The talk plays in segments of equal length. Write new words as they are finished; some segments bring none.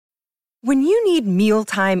When you need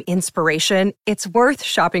mealtime inspiration, it's worth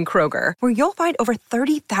shopping Kroger, where you'll find over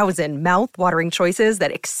 30,000 mouth-watering choices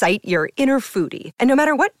that excite your inner foodie. And no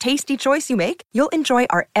matter what tasty choice you make, you'll enjoy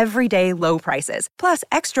our everyday low prices, plus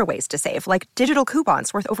extra ways to save, like digital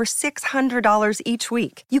coupons worth over $600 each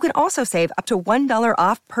week. You can also save up to $1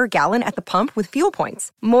 off per gallon at the pump with fuel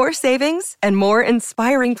points. More savings and more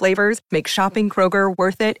inspiring flavors make shopping Kroger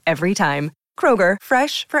worth it every time. Kroger,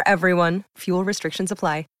 fresh for everyone. Fuel restrictions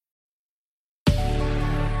apply.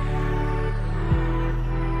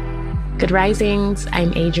 Good risings,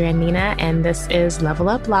 I'm Adrienne Nina, and this is Level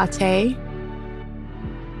Up Latte.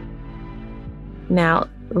 Now,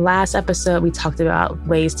 last episode, we talked about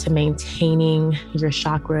ways to maintaining your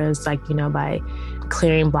chakras, by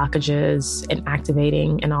clearing blockages and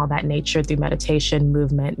activating and all that nature through meditation,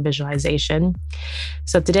 movement, visualization.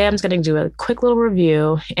 So today I'm just going to do a quick little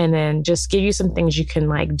review and then just give you some things you can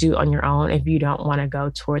do on your own if you don't want to go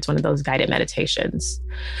towards one of those guided meditations.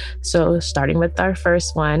 So starting with our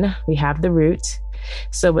first one, we have the root.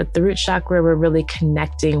 So with the root chakra, we're really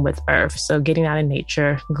connecting with earth. So getting out in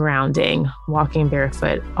nature, grounding, walking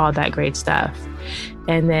barefoot, all that great stuff.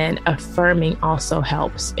 And then affirming also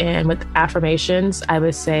helps. And with affirmations, I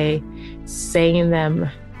would say saying them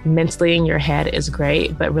mentally in your head is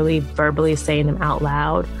great, but really verbally saying them out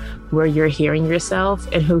loud where you're hearing yourself,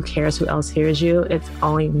 and who cares who else hears you. It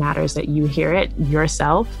only matters that you hear it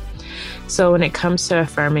yourself. So when it comes to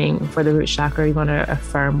affirming for the root chakra, you want to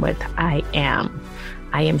affirm with I am.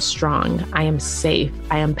 I am strong. I am safe.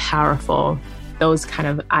 I am powerful. Those kind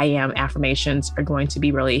of I am affirmations are going to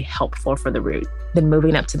be really helpful for the root. Then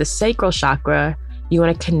moving up to the sacral chakra, you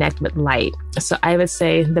want to connect with light. So I would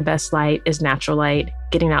say the best light is natural light,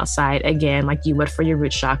 getting outside again, like you would for your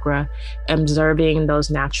root chakra, observing those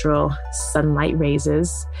natural sunlight rays.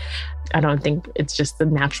 I don't think it's just the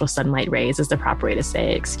natural sunlight rays is the proper way to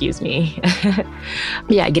say it. Excuse me.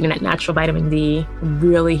 Yeah, getting that natural vitamin D,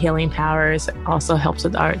 really healing powers, also helps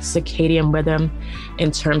with our circadian rhythm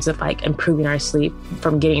in terms of improving our sleep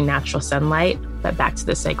from getting natural sunlight. But back to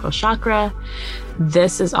the sacral chakra,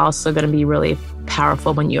 this is also going to be really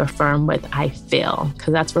powerful when you affirm with I feel,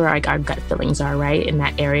 because that's where our gut feelings are, right? In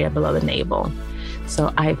that area below the navel.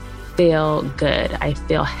 So I feel good. I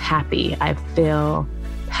feel happy. I feel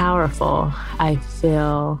powerful. I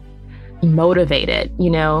feel motivated.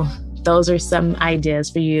 Those are some ideas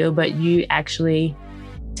for you, but you actually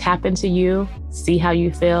tap into you, see how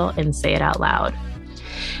you feel, and say it out loud.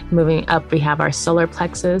 Moving up, we have our solar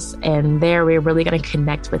plexus, and there we're really going to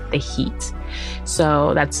connect with the heat.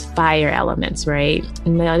 So that's fire elements, right?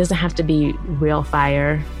 No, it doesn't have to be real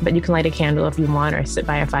fire, but you can light a candle if you want or sit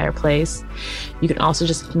by a fireplace. You can also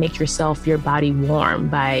just make your body warm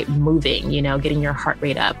by moving, getting your heart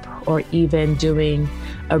rate up, or even doing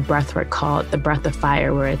a breath work called the breath of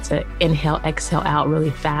fire, where it's an inhale, exhale out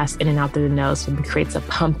really fast in and out through the nose. So it creates a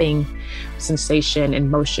pumping sensation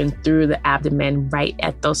and motion through the abdomen right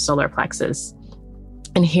at those solar plexus.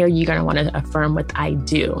 And here you're going to want to affirm with I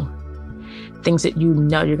do. Things that you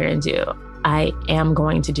know you're going to do. I am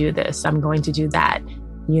going to do this. I'm going to do that,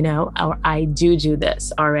 or I do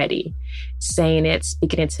this already. Saying it,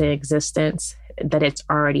 speaking it to existence, that it's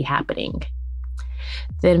already happening.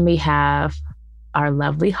 Then we have our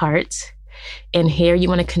lovely heart. And here you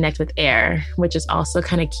want to connect with air, which is also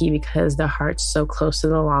kind of key because the heart's so close to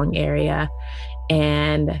the lung area.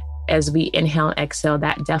 And as we inhale and exhale,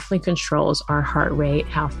 that definitely controls our heart rate,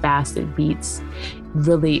 how fast it beats.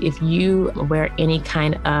 Really, if you wear any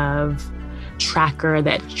kind of tracker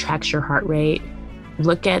that tracks your heart rate,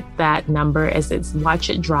 look at that number watch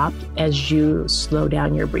it drop as you slow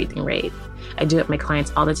down your breathing rate. I do it with my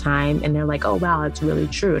clients all the time, and they're like, oh, wow, it's really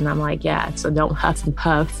true. And I'm like, yeah, so don't huff and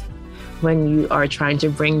puff when you are trying to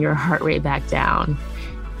bring your heart rate back down.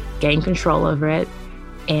 Gain control over it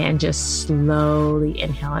and just slowly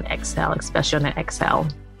inhale and exhale, especially on that exhale.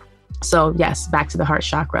 So yes, back to the heart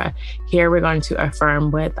chakra. Here we're going to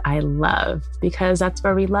affirm with I love, because that's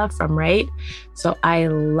where we love from, right? So I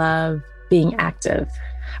love being active.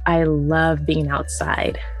 I love being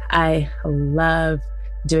outside. I love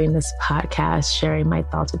doing this podcast, sharing my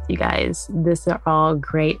thoughts with you guys. These are all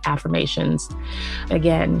great affirmations.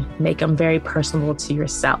 Again, make them very personable to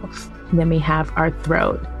yourself. And then we have our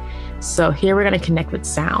throat. So here we're going to connect with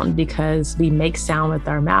sound because we make sound with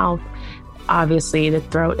our mouth. Obviously, the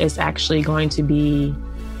throat is actually going to be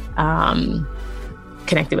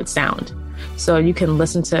connected with sound. So you can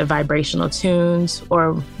listen to vibrational tunes,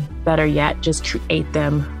 or better yet, just create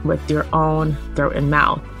them with your own throat and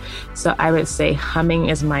mouth. So I would say humming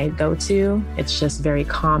is my go-to. It's just very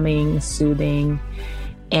calming, soothing,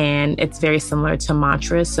 And it's very similar to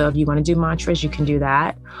mantras. So if you want to do mantras, you can do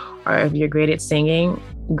that. Or if you're great at singing,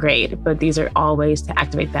 great. But these are all ways to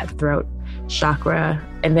activate that throat chakra.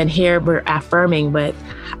 And then here we're affirming with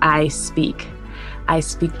I speak. I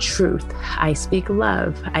speak truth. I speak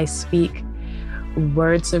love. I speak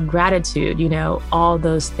words of gratitude. All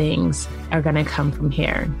those things are going to come from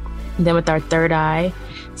here. And then with our third eye,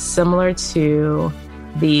 similar to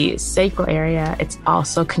the sacral area, it's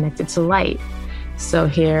also connected to light. So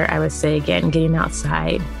here I would say, again, getting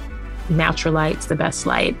outside, natural light's the best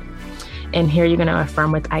light. And here you're going to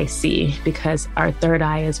affirm with I see, because our third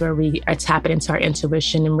eye is where we are tapping into our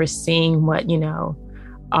intuition and we're seeing what,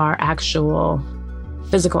 our actual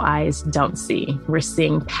physical eyes don't see. We're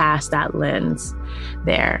seeing past that lens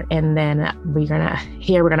there. And then we're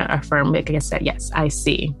going to affirm, like I said, yes, I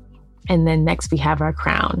see. And then next we have our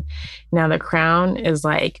crown. Now the crown is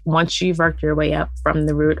like, once you've worked your way up from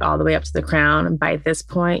the root all the way up to the crown, by this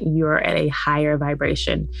point, you're at a higher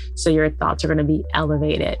vibration. So your thoughts are going to be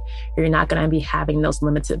elevated. You're not going to be having those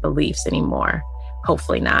limited beliefs anymore.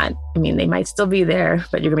 Hopefully not. I mean, they might still be there,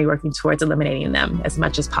 but you're going to be working towards eliminating them as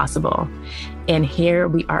much as possible. And here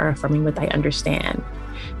we are affirming with I understand.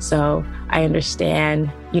 So I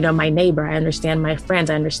understand, my neighbor, I understand my friends,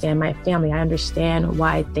 I understand my family, I understand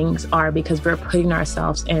why things are, because we're putting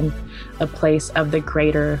ourselves in a place of the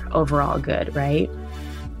greater overall good, right?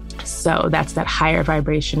 So that's that higher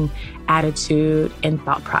vibration attitude and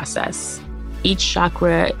thought process. Each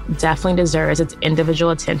chakra definitely deserves its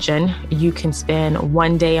individual attention. You can spend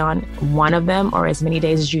one day on one of them or as many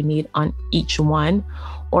days as you need on each one,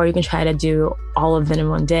 or you can try to do all of them in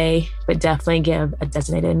one day, but definitely give a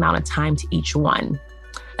designated amount of time to each one.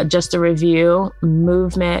 Just a review,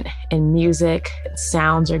 movement and music,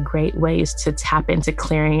 sounds are great ways to tap into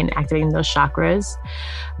clearing and activating those chakras.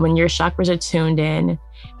 When your chakras are tuned in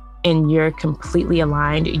and you're completely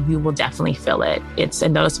aligned, you will definitely feel it. It's a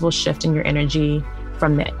noticeable shift in your energy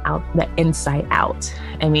from the inside out.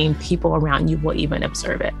 I mean, people around you will even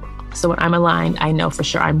observe it. So when I'm aligned, I know for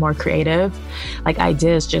sure I'm more creative. Like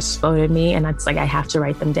ideas just float at me, and it's like I have to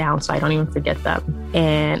write them down so I don't even forget them.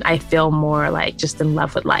 And I feel more like just in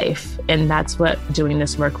love with life. And that's what doing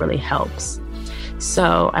this work really helps.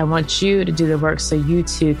 So I want you to do the work so you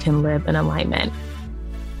too can live in alignment.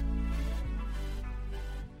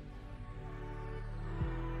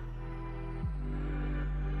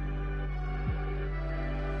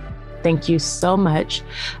 Thank you so much.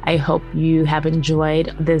 I hope you have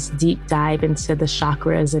enjoyed this deep dive into the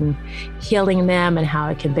chakras and healing them and how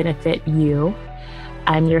it can benefit you.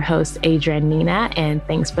 I'm your host, Adrienne Nina, and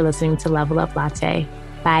thanks for listening to Level Up Latte.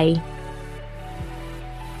 Bye.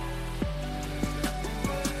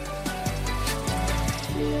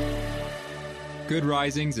 Good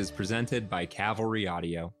Risings is presented by Cavalry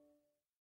Audio.